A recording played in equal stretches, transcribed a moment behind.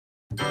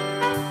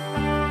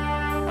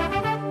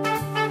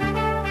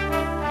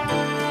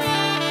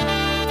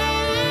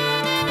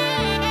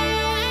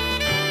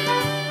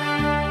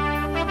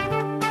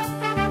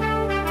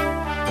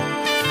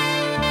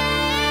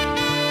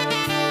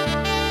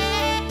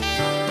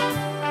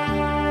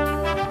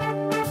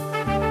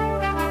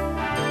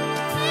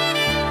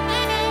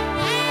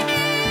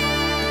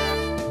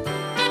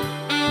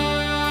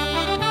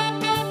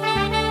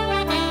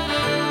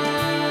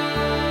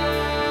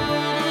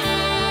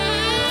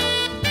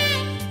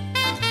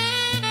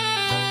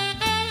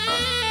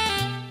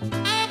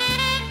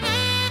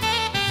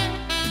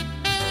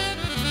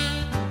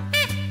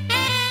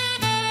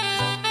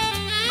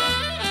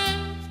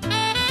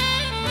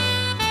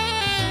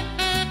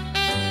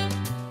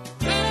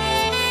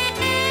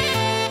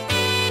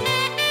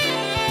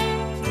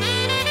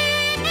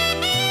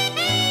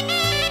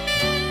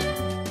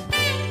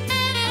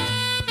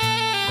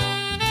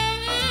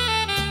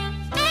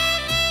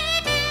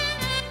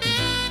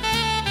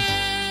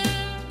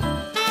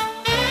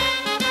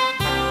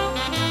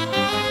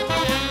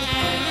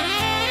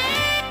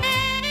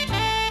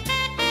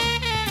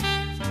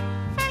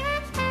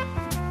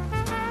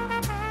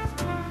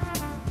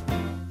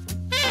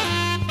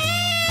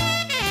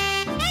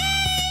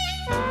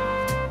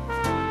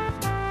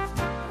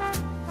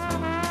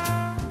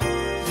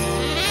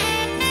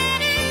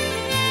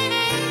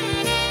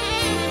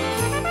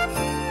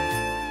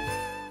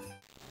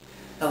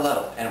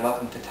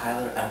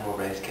another Emeril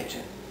Ray's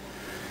kitchen.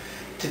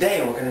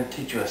 Today we're going to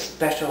teach you a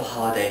special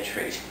holiday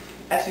treat.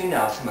 As you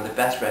know, some of the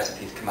best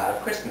recipes come out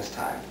of Christmas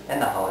time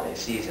and the holiday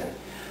season.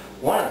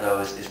 One of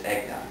those is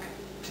eggnog.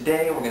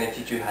 Today we're going to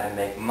teach you how to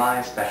make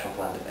my special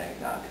blend of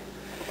eggnog.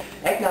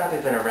 Eggnog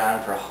has been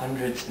around for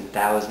hundreds and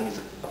thousands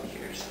of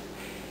years.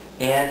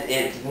 And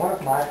it's one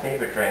of my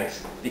favorite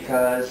drinks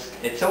because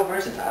it's so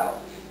versatile.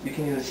 You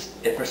can use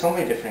it for so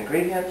many different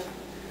ingredients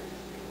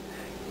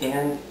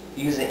and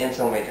use it in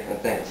so many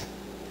different things.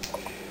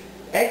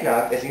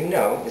 Eggnog, as you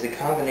know, is a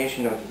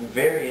combination of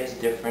various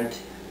different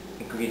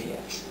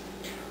ingredients.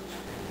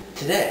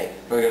 Today,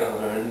 we're going to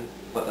learn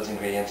what those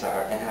ingredients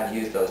are and how to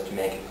use those to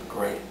make a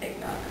great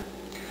eggnog.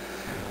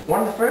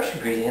 One of the first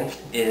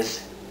ingredients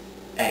is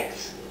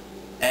eggs.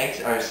 Eggs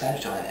are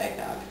essential in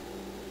eggnog.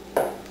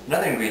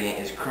 Another ingredient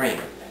is cream.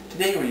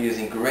 Today we're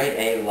using grade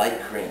A light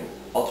cream,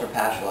 ultra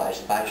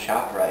pasteurized by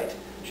ShopRite.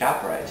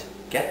 ShopRite,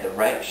 get the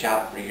right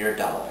shop for your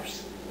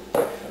dollars.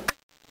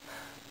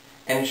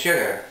 And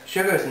sugar.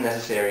 Sugar is a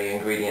necessary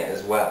ingredient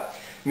as well.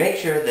 Make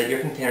sure that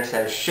your container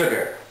says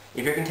sugar.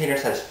 If your container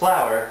says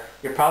flour,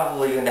 you're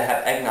probably going to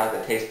have eggnog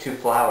that tastes too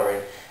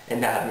floury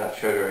and not enough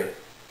sugary.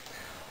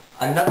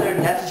 Another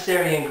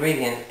necessary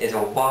ingredient is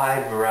a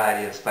wide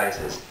variety of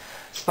spices.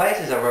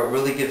 Spices are what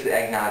really gives the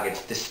eggnog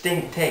its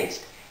distinct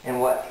taste and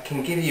what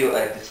can give you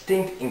a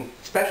distinct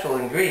special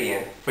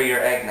ingredient for your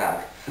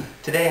eggnog.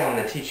 Today I'm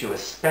going to teach you a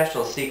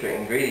special secret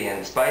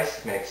ingredient,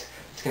 spice mix.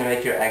 It's going to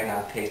make your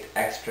eggnog taste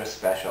extra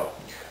special.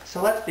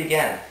 So let's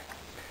begin.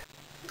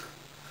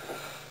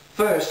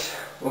 First,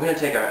 we're going to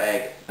take our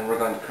egg and we're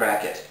going to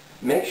crack it.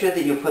 Make sure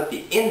that you put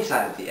the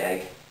inside of the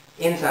egg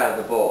inside of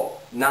the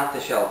bowl, not the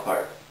shell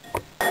part.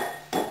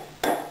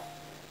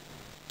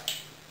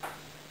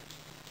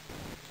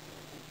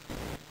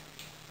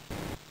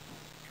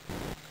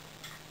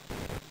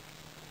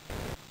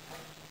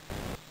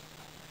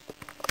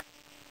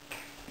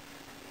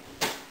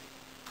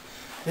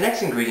 The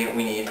next ingredient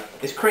we need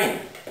is cream.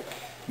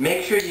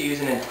 Make sure you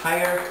use an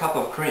entire cup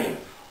of cream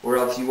or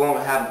else you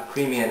won't have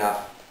creamy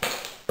enough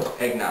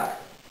eggnog.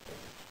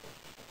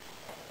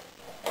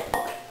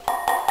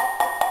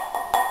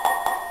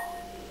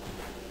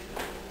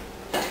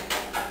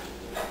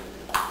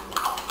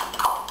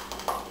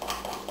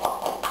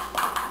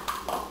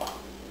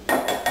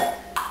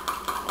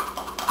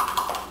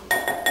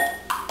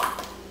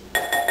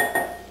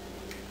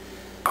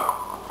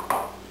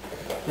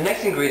 The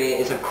next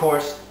ingredient is, of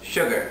course,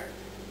 sugar.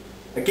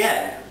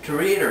 Again, to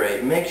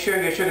reiterate, make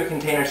sure your sugar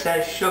container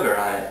says sugar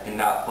on it and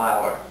not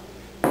flour.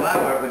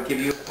 Flour would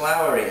give you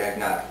floury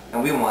eggnog,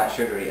 and we want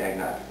sugary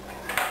eggnog.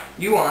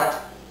 You want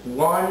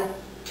 1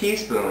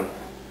 teaspoon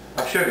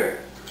of sugar.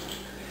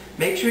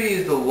 Make sure you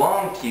use the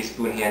long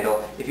teaspoon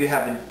handle if you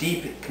have a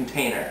deep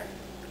container.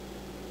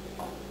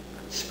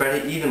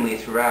 Spread it evenly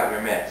throughout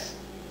your mix.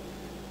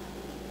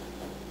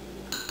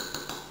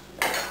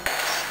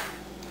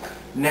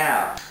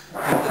 Now,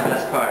 comes the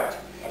best part.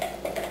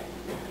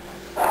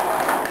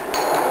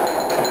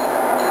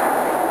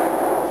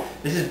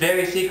 This is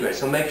very secret,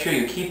 so make sure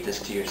you keep this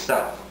to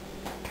yourself.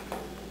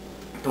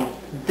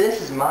 This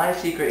is my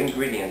secret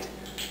ingredient,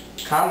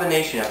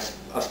 combination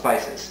of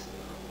spices.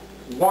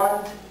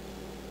 1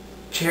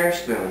 chair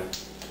spoon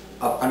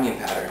of onion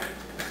powder.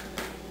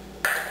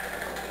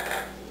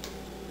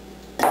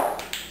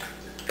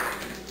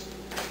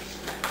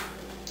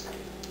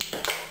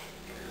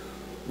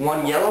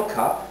 1 yellow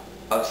cup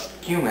of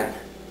cumin.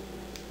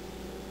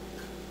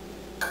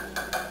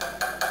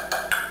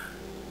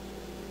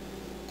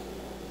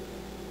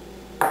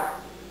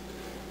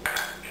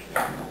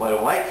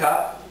 1 white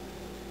cup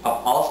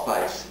of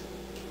allspice.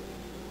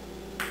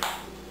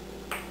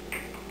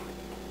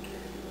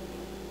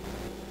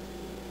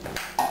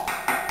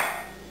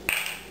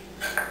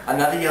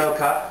 Another yellow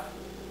cup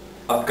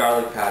of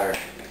garlic powder.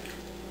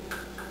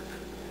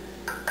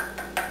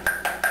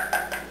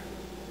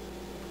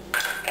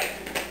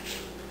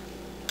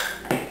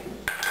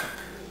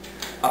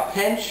 A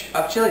pinch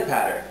of chili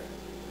powder.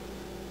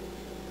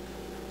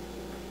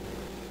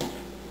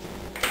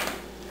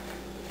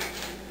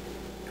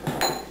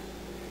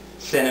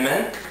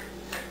 Cinnamon,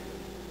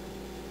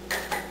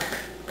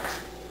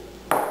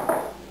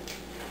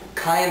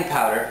 cayenne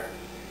powder.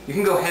 You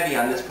can go heavy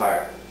on this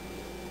part.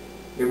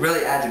 It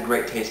really adds a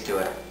great taste to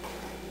it.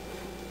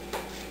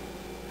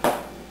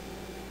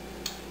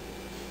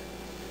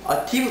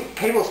 A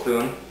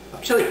tablespoon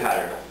of chili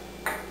powder.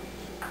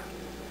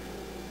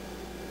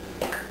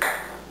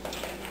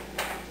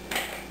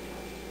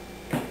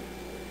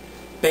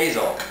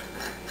 Basil.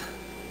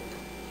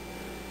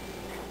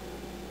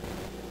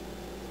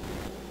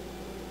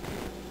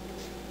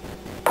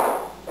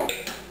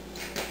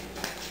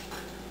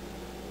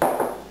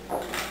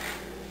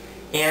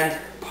 And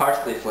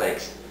parsley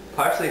flakes.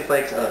 Parsley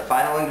flakes are the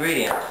final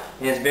ingredient,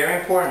 and it's very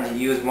important that you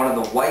use one of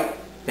the white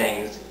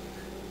things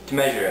to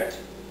measure it.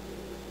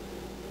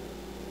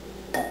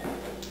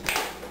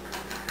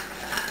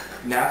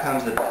 Now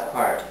comes the best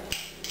part.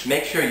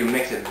 Make sure you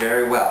mix it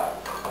very well.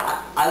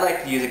 I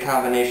like to use a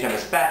combination of a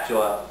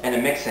spatula and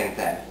a mixing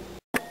thing.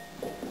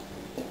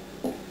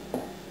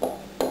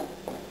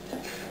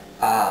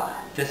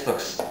 This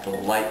looks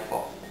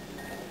delightful.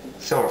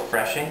 So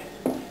refreshing.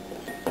 You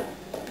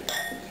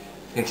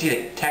can see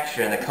the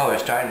texture and the color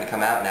starting to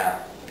come out now.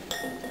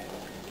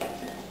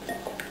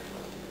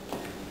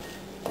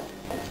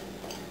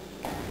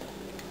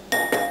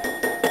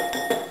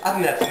 I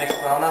think that's mixed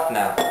well enough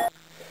now.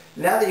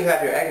 Now that you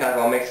have your eggnog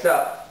all mixed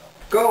up,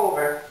 go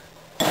over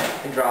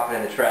and drop it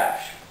in the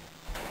trash.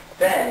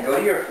 Then go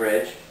to your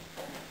fridge,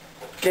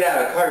 get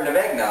out a carton of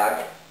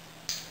eggnog,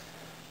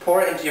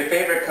 pour it into your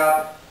favorite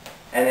cup,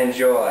 and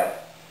enjoy.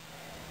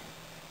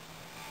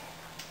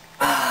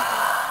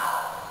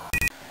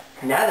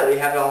 Now that we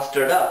have it all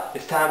stirred up,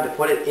 it's time to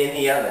put it in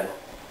the oven.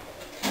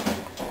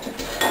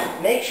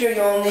 Make sure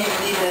you only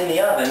leave it in the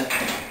oven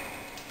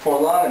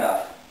for long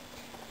enough.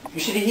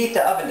 You should heat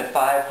the oven to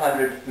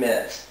 500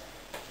 minutes.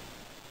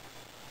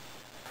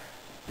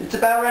 It's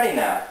about ready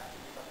now.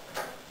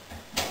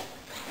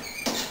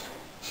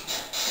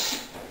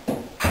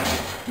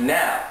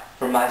 Now,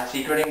 for my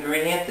secret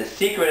ingredient, the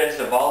secretest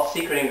of all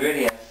secret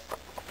ingredients,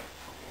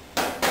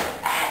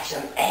 add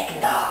some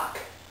eggnog.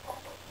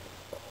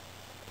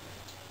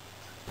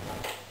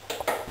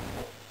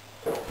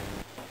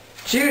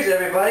 Cheers,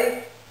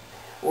 everybody!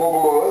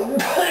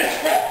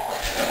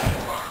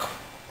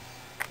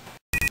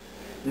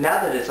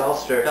 Now that it's all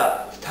stirred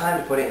up, it's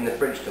time to put it in the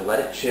fridge to let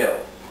it chill.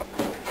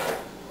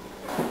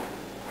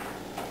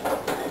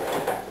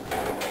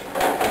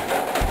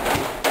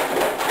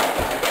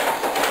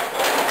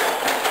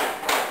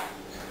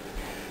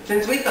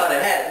 Since we thought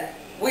ahead,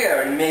 we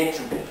already made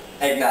some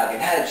eggnog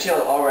and had it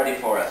chilled all ready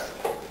for us.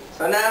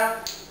 So now,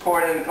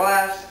 pour it in a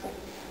glass.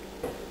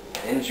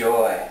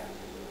 Enjoy.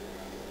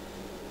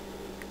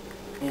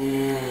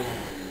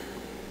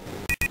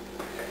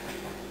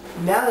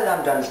 Now that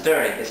I'm done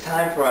stirring, it's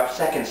time for our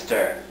second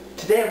stir.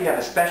 Today we have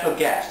a special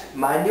guest,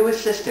 my new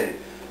assistant,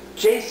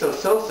 Jay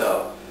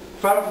Sososo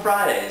from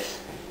Fridays.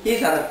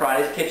 He's on the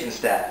Fridays kitchen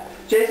staff.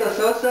 Jay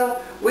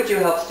Sososo, would you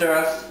help stir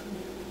us?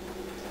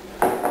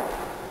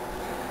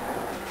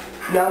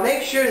 Now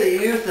make sure that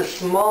you use the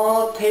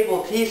small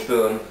table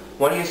teaspoon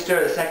when you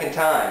stir the second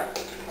time.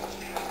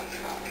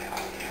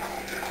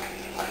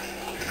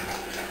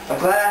 I'm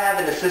glad I have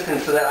an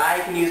assistant so that I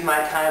can use my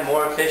time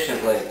more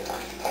efficiently.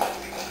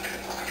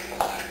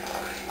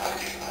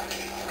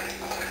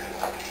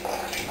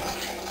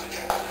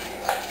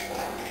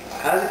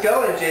 How's it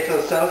going, Jay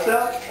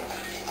Sososo?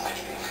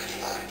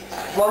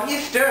 While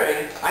he's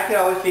stirring, I could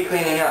always be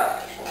cleaning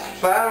up,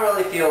 but I don't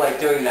really feel like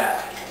doing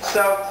that.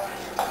 So,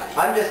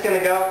 I'm just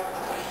gonna go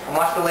and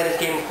watch the latest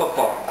game of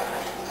football.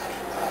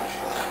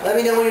 Let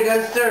me know when you're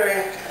done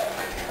stirring.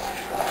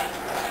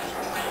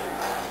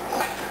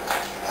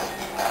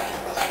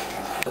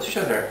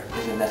 Sugar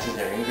is a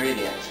necessary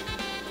ingredient.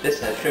 This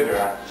has sugar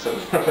on it, so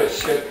no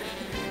sugar.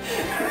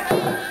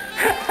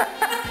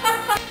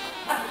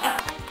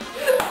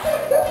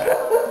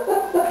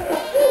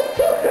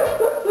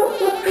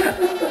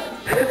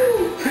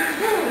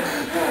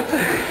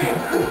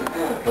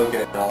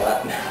 Okay, all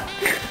that now.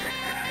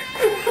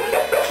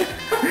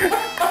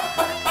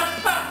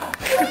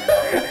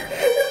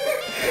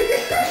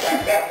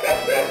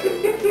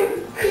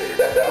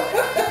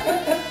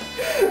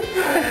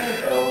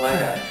 Oh my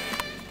God.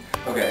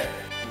 Okay.